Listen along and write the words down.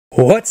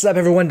What's up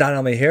everyone,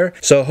 Elmi here.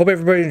 So hope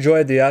everybody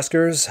enjoyed the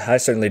Oscars. I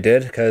certainly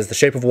did, because The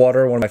Shape of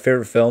Water, one of my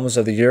favorite films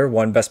of the year,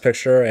 won Best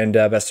Picture and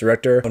Best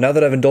Director. Now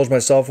that I've indulged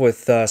myself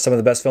with some of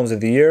the best films of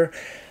the year,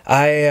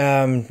 I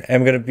am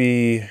going to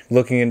be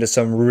looking into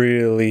some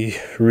really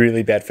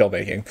bad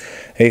filmmaking,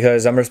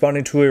 because I'm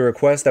responding to a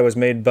request that was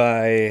made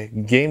by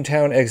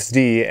Gametown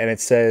XD, and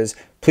it says,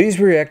 please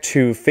react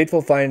to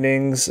Fateful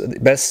Findings,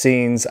 Best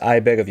Scenes,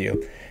 I beg of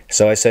you.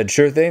 So I said,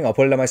 sure thing, I'll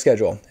put it on my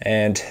schedule.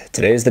 And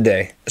today is the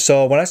day.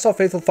 So when I saw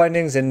Fateful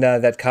Findings in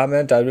that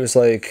comment, I was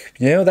like,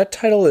 you know, that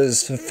title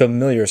is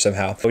familiar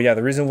somehow. So yeah,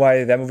 the reason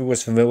why that movie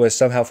was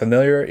somehow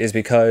familiar is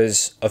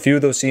because a few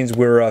of those scenes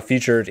were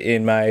featured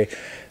in my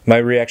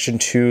reaction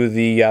to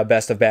the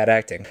Best of Bad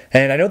Acting.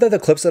 And I know that the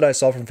clips that I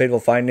saw from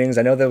Fateful Findings,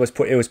 I know that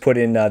it was put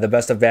in the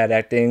Best of Bad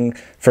Acting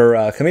for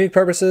comedic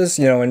purposes,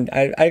 you know, and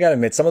I gotta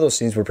admit, some of those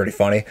scenes were pretty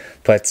funny,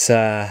 but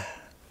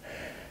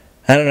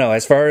I don't know,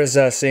 as far as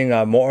seeing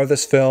more of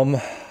this film,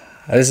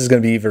 this is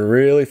going to be either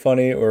really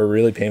funny or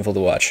really painful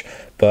to watch.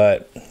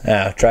 But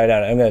try it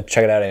out. I'm going to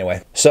check it out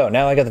anyway. So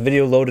now I got the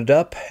video loaded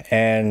up,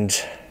 and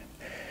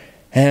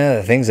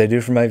the things I do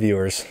for my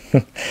viewers.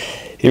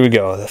 Here we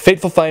go. The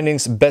Fateful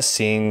Findings, Best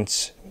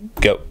Scenes,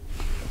 go.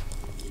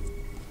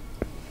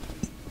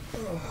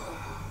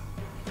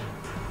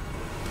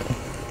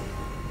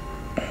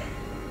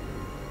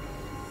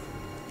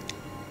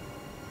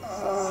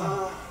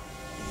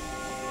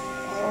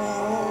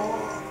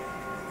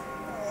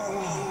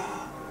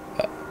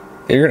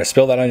 You're gonna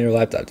spill that on your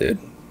laptop, dude.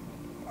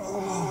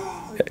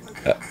 Okay.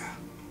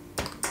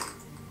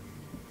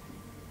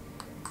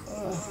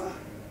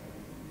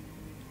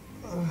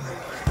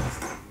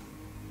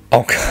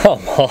 Oh,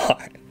 come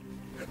on.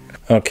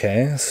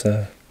 Okay,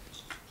 so...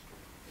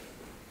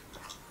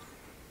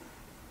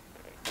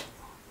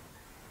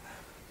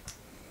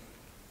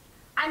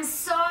 I'm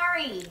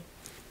sorry.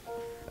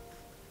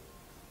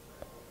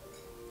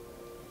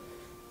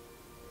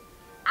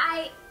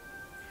 I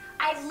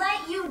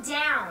let you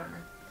down.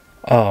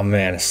 Oh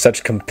man,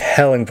 such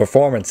compelling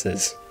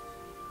performances.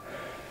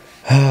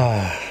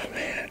 Ah,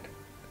 man.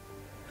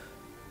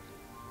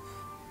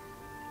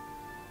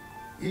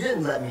 You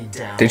didn't let me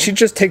down. Did she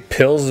just take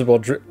pills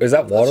while is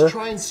that water? Let's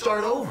try and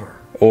start over.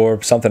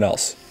 Or something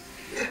else?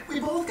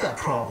 We both got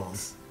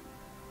problems.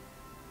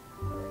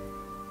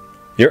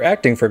 You're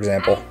acting, for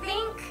example.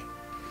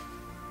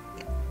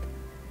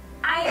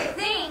 I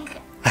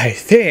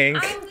think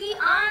I'm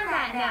beyond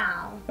that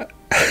now.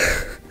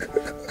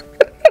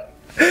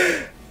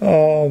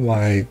 Oh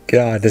my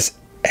god, this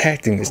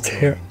acting is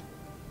terrible.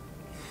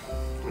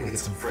 Get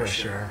some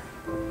fresh air.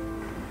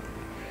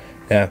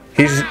 Yeah,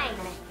 he's just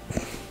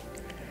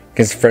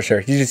get some fresh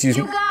air. He's just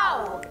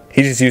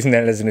using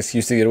that as an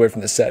excuse to get away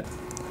from the set.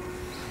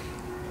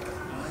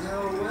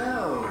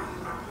 Well,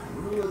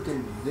 we're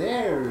looking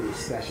very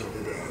special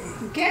today.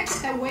 Get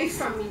away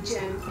from me,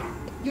 Jim.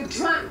 You're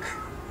drunk.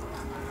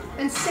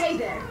 And stay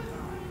there.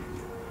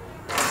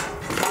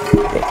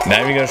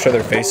 Now you're gonna show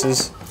their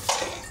faces.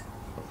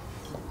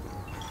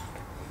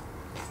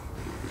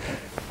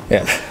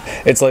 Yeah,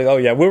 it's like, oh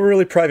yeah, we're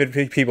really private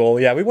people.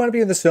 Yeah, we want to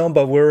be in this film,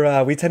 but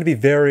we tend to be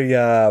very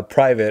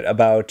private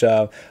about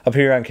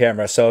appearing on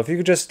camera. So if you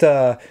could just,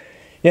 yeah,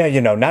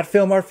 you know, not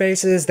film our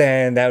faces,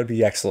 then that would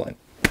be excellent.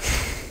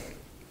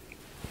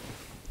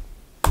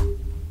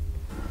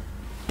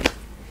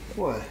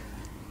 What?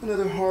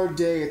 Another hard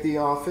day at the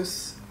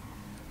office?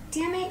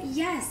 Damn it,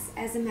 yes,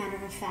 as a matter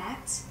of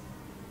fact.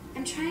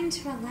 I'm trying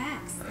to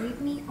relax.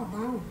 Leave me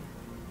alone.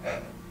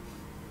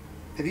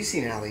 Have you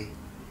seen Allie?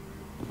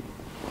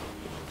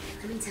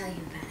 Let me tell you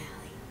about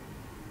Allie.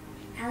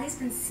 Allie's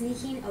been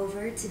sneaking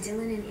over to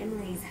Dylan and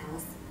Emily's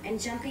house and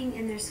jumping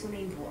in their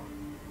swimming pool.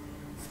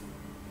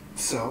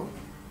 So,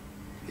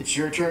 it's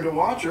your turn to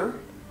watch her.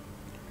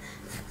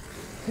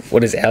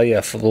 What is Allie,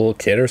 a little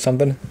kid or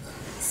something?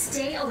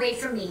 Stay away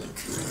from me.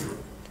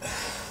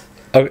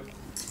 Oh,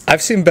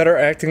 I've seen better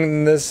acting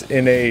than this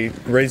in a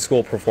grade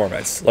school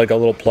performance, like a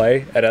little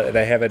play that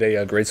I have at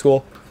a grade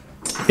school.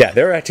 Yeah,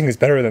 their acting is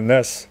better than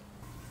this.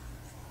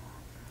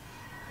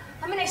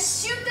 I'm gonna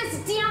shoot this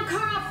damn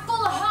car off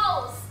full of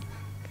holes.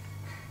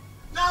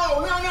 No,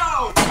 no,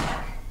 no!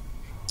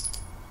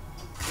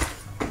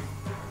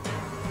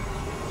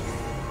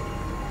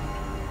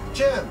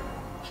 Jim!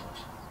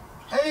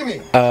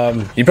 Amy!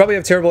 You probably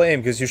have terrible aim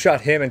because you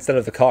shot him instead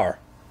of the car.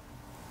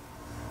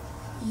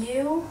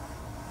 You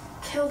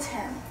killed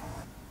him.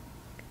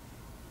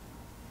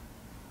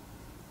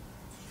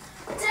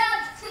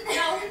 Dad!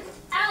 No!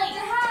 Allie!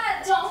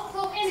 Dad! Don't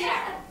go in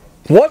there!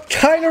 What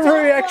kind of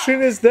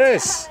reaction is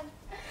this?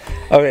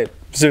 Okay,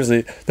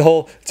 seriously, the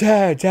whole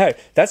dad,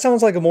 that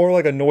sounds like more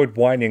like annoyed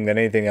whining than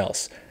anything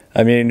else.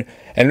 I mean,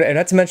 and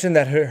not to mention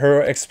that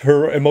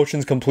her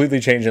emotions completely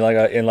changed in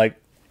a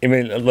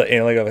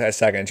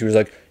second. She was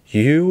like,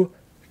 "You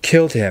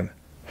killed him,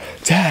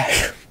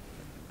 Dad."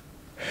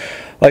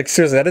 Like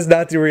seriously, that is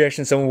not the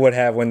reaction someone would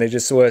have when they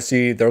just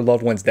see their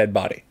loved one's dead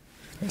body.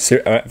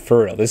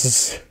 For real, this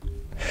is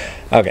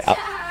okay.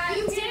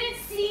 You didn't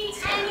see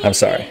anything. I'm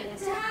sorry.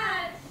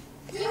 Dad,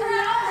 you know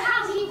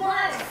how he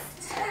was.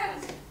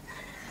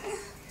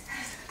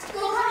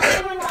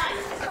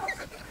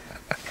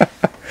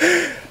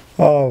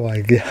 Oh my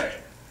god.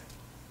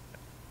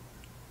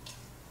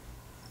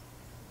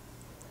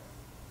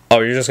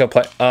 Oh, you're just gonna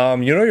play.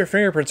 You know your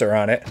fingerprints are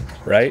on it,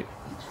 right?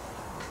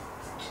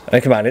 I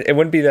mean, come on, it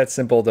wouldn't be that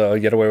simple to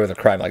get away with a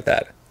crime like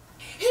that.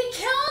 He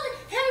killed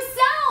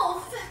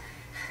himself!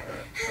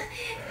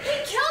 He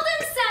killed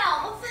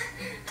himself!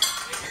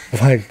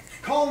 My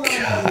Call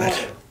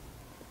god.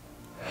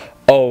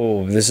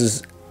 Oh, this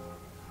is...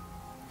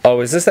 Oh,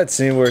 is this that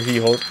scene where he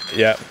holds...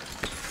 Yeah.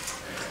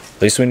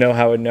 At least we know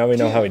how... Now we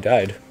know how he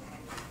died.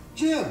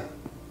 Jim!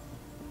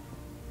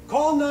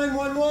 Call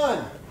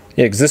 911!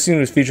 Yeah, because this scene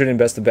was featured in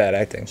Best of Bad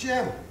Acting.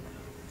 Jim!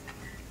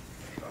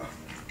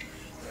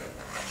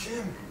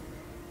 Jim!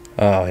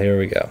 Oh, here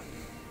we go.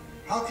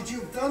 How could you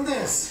have done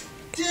this?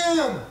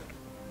 Jim!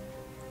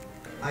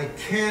 I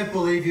can't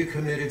believe you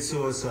committed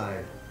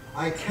suicide.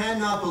 I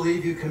cannot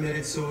believe you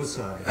committed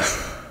suicide.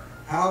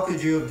 How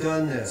could you have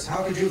done this?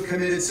 How could you have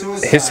committed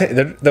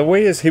suicide? The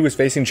way he was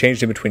facing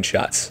changed in between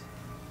shots.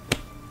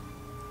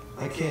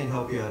 I can't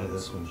help you out of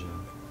this one,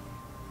 Jim.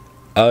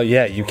 Oh,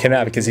 yeah, you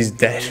cannot because he's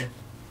dead.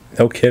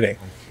 No kidding. I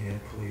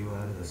can't pull you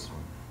out of this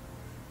one.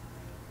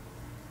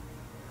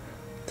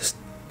 Just...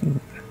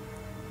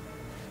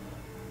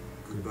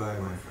 Goodbye,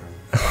 my friend.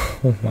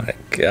 Oh my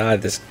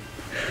god, this...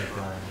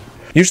 Goodbye.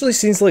 Usually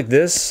scenes like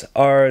this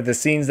are the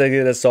scenes that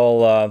get us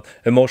all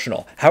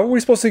emotional. How are we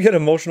supposed to get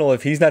emotional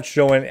if he's not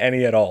showing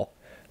any at all?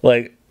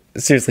 Like,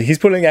 seriously, he's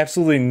putting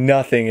absolutely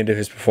nothing into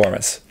his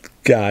performance.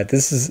 God,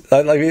 this is...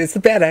 like, it's the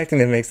bad acting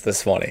that makes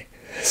this funny.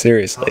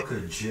 Seriously. How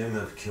could Jim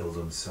have killed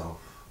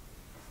himself?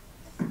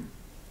 I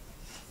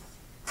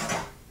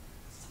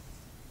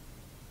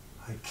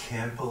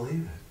can't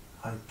believe it.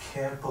 I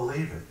can't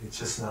believe it. It's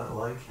just not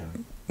like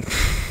him.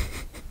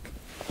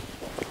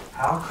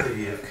 How could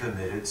he have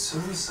committed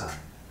suicide?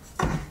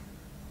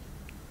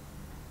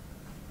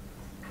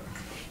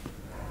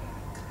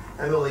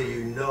 Emily,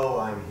 you know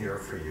I'm here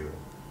for you.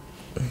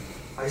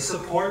 I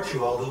support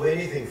you. I'll do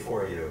anything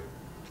for you.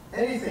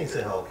 Anything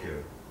to help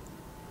you.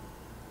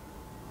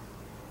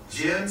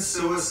 Jim's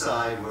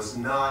suicide was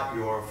not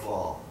your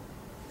fault.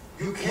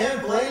 You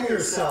can't blame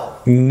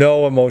yourself.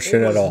 No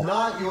emotion at It all. was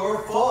not your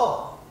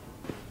fault.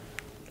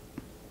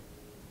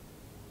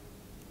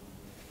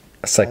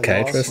 A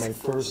psychiatrist? I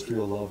lost my first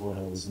real love when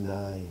I was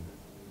 9.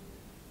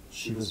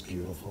 She was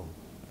beautiful.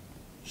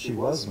 She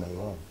was my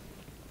love.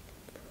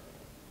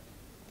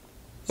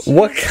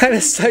 What kind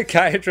of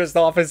psychiatrist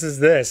office is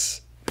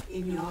this?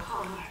 In your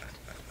heart.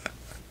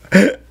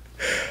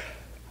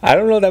 I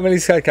don't know that many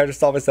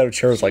psychiatrist offices that have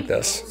chairs like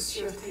this. Knows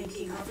you're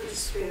thinking of the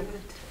spirit.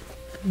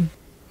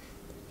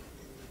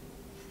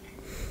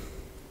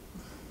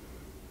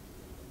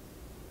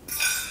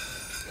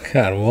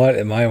 God, what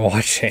am I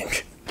watching?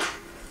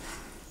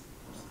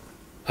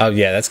 Oh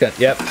yeah, that's got...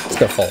 Yep, it's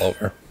gonna fall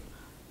over.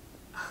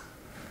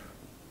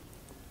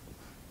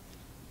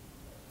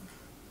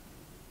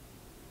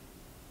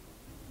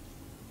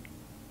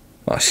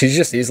 Oh, she's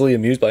just easily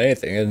amused by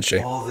anything, isn't she?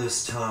 All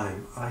this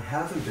time, I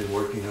haven't been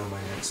working on my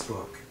next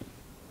book.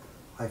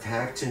 I've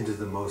hacked into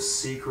the most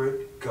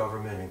secret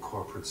government and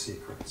corporate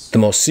secrets. The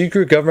most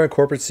secret government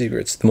corporate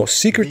secrets. The most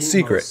secret The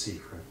secret. most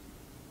secret.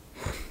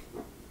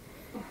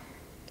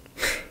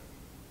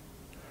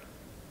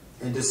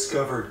 And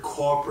discovered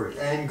corporate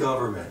and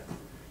government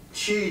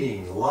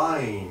cheating,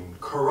 lying,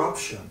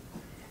 corruption,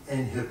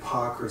 and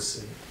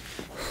hypocrisy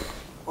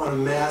on a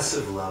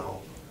massive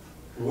level,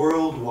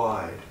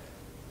 worldwide,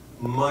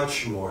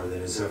 much more than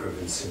has ever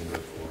been seen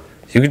before.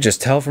 You can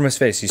just tell from his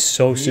face he's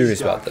so serious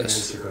about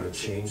this. These documents are going to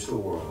change the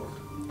world.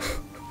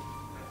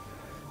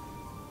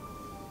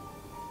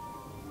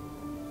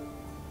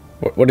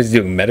 What is he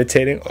doing?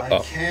 Meditating? I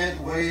Oh.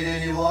 can't wait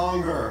any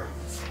longer.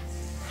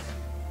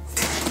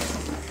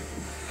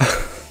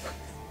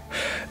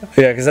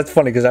 Yeah, because that's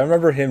funny, because I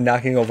remember him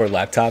knocking over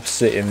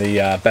laptops in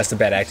the Best of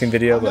Bad Acting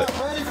video, I'm but...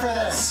 not ready for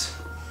this.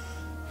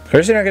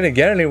 First, you're not going to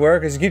get anywhere,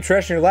 because you keep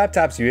trashing your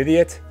laptops, you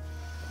idiot.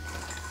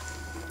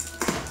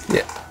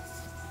 Yeah.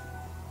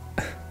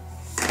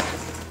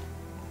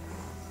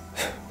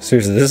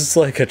 Seriously, this is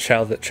like a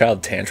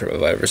child tantrum if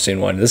I've ever seen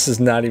one. This is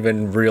not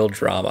even real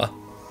drama.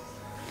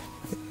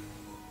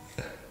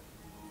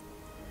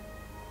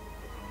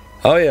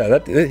 Oh yeah,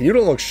 you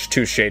don't look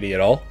too shady at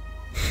all.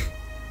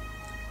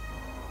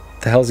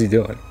 What the hell's he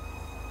doing?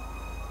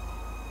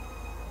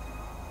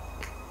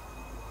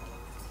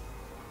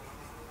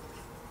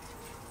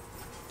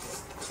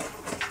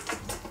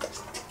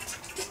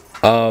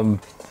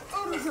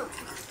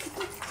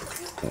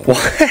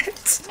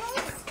 What?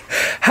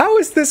 How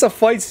is this a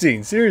fight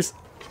scene? Seriously.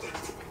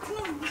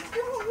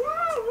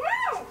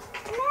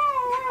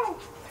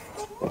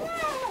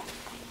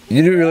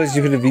 You didn't realize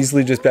you could have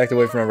easily just backed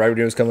away from him right when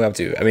he was coming up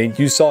to you. I mean,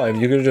 you saw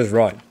him. You could have just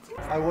run.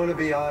 I want to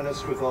be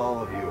honest with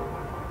all of you.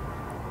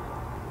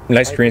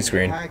 Nice I've green been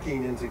screen.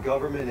 hacking into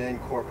government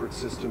and corporate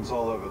systems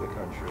all over the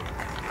country.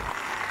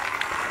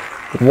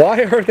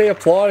 Why are they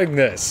applauding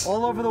this?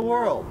 All over the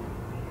world.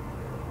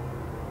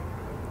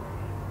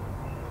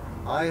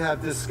 I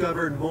have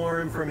discovered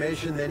more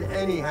information than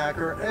any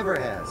hacker ever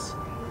has.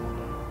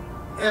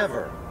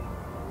 Ever.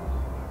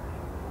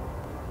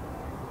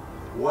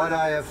 What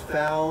I have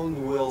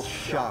found will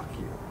shock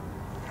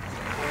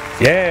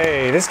you.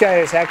 Yay, this guy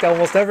has hacked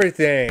almost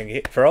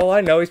everything. For all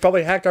I know, he's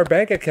probably hacked our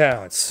bank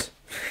accounts.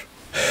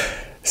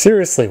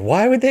 Seriously,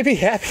 why would they be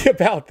happy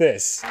about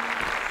this?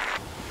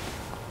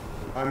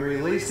 I'm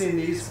releasing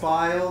these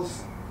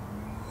files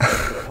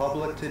to the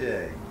public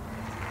today.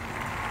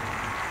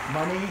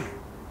 Money,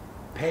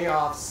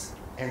 payoffs,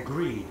 and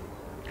greed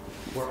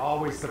were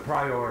always the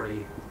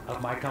priority of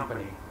my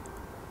company.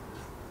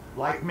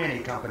 Like many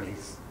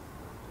companies.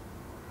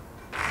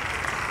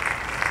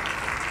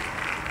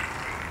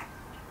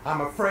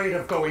 I'm afraid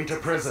of going to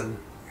prison.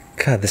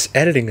 God, this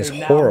editing is They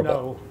now horrible.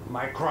 know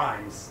my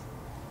crimes.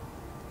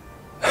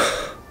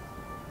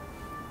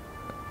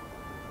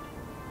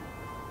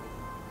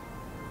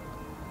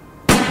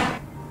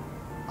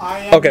 I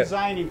am Okay.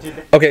 resigning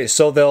today. Okay,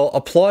 so they'll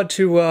applaud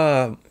to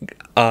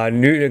a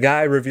new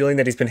guy revealing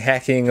that he's been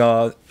hacking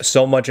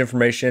so much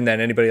information that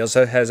anybody else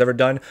has ever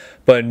done,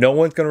 but no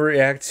one's going to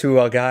react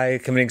to a guy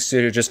committing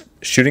to just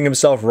shooting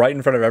himself right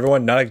in front of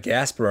everyone, not a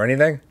gasp or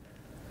anything.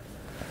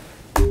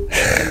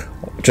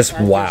 Just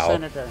wow.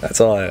 Senator.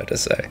 That's all I have to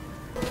say.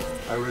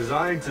 I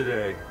resign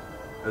today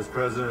as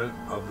president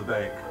of the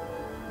bank.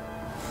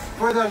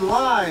 For their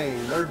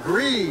lying, their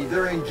greed,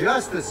 their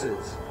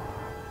injustices.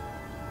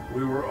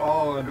 We were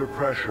all under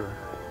pressure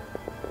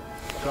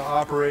to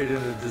operate in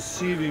a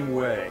deceiving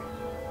way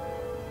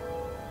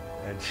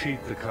and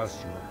cheat the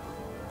customer.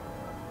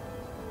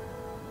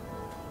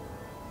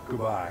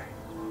 Goodbye.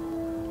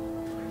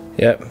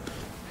 Yep.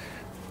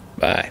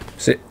 Bye.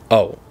 See.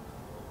 Oh.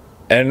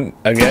 And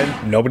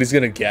again, nobody's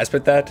gonna gasp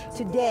at that.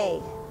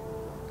 Today,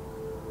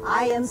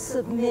 I am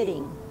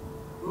submitting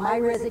my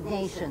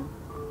resignation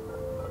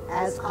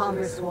as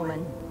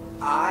Congresswoman.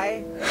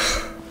 I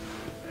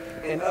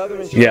and other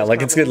insurance Yeah,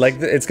 like it's good. Like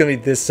companies it's gonna be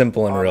this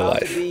simple in are real allowed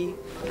to life. be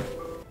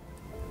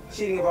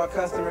cheating of our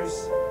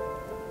customers,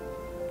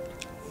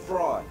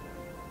 fraud.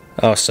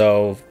 Oh,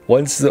 so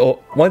once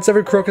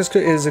every crook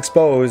is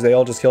exposed, they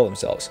all just kill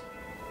themselves.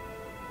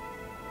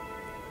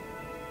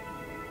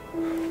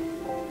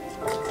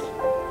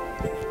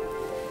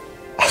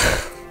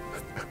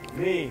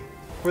 Me.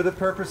 For the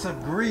purpose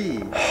of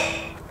greed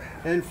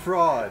and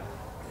fraud.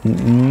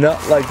 No,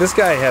 like this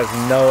guy has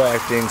no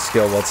acting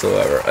skill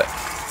whatsoever.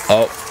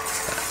 Oh,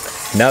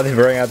 now they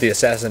bring out the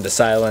assassin to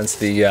silence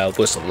the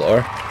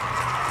whistleblower.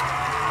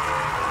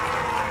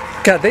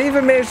 God, they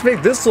even managed to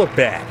make this look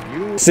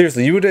bad.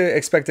 Seriously, you would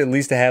expect at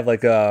least to have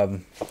like you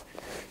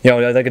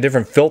know, like a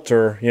different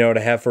filter, you know, to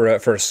have for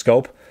a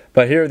scope.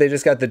 But here they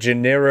just got the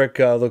generic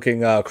looking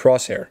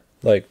crosshair.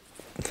 Like,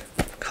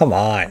 come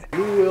on.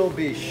 You will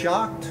be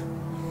shocked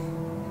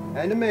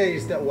and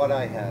amazed at what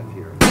I have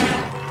here.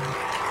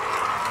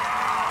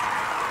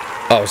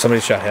 Oh,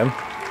 somebody shot him.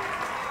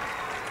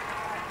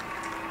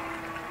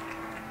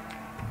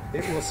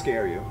 It will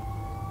scare you.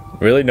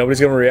 Really? Nobody's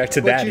gonna react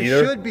to But that you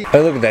either? should be-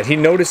 Oh, look at that. He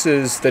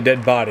notices the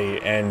dead body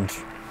and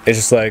it's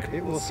just like,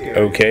 It will scare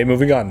you. okay,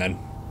 moving on then.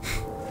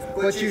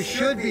 But you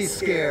should be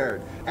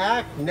scared.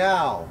 Act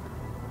now.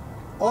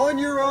 On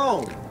your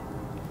own.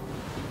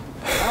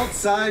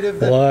 Outside of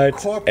the What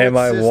corporate am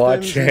I systems and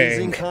watching? these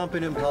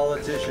incompetent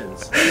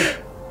politicians.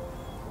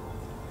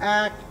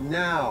 Act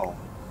now.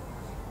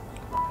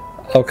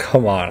 Oh,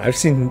 come on. I've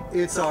seen...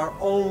 It's our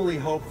only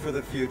hope for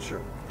the future.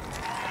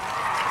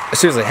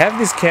 Seriously, have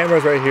these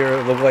cameras right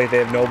here look like they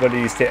have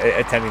nobody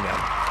attending them.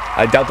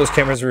 I doubt those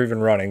cameras are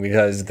even running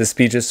because the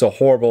speech is so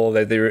horrible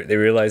that they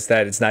realize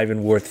that it's not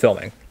even worth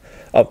filming.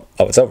 Oh,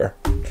 it's over.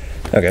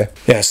 Okay.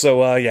 Yeah,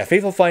 so, yeah,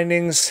 Fateful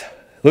Findings.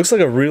 Looks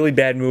like a really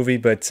bad movie,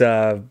 but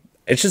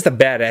it's just the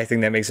bad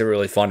acting that makes it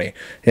really funny.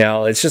 You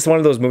know, it's just one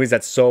of those movies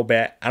that's so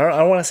bad. I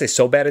don't want to say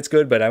so bad it's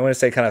good, but I want to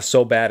say kind of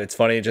so bad it's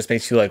funny. It just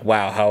makes you like,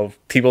 wow, how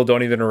people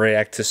don't even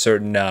react to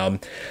certain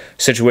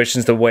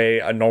situations the way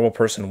a normal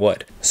person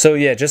would. So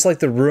yeah, just like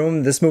The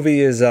Room, this movie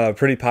is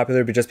pretty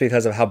popular, but just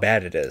because of how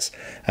bad it is.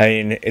 I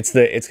mean,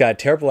 it's got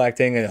terrible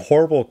acting and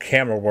horrible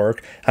camera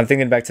work. I'm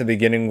thinking back to the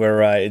beginning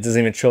where it doesn't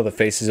even show the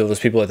faces of those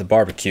people at the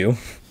barbecue.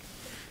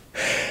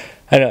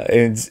 I know,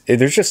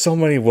 there's just so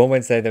many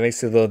moments that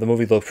makes the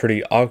movie look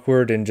pretty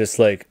awkward and just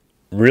like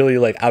really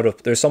like out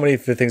of. There's so many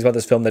things about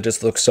this film that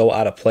just look so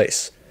out of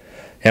place.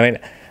 I mean,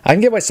 I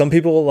can get why some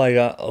people like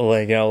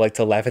you know, like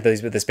to laugh at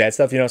this bad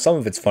stuff. You know, some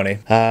of it's funny.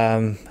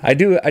 I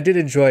did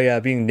enjoy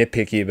being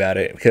nitpicky about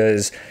it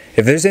because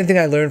if there's anything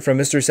I learned from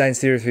Mystery Science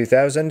Theater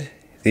 3000.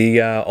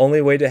 The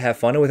only way to have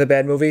fun with a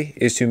bad movie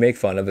is to make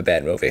fun of a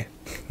bad movie.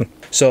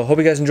 So, hope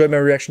you guys enjoyed my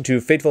reaction to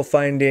Fateful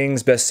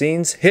Findings Best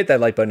Scenes. Hit that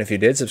like button if you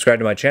did, subscribe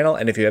to my channel,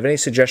 and if you have any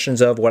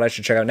suggestions of what I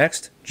should check out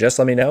next, just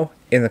let me know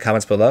in the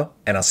comments below,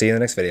 and I'll see you in the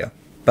next video.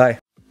 Bye.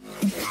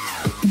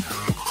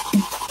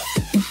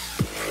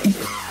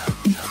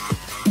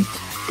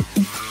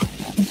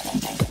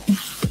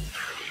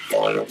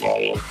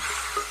 FATEFUL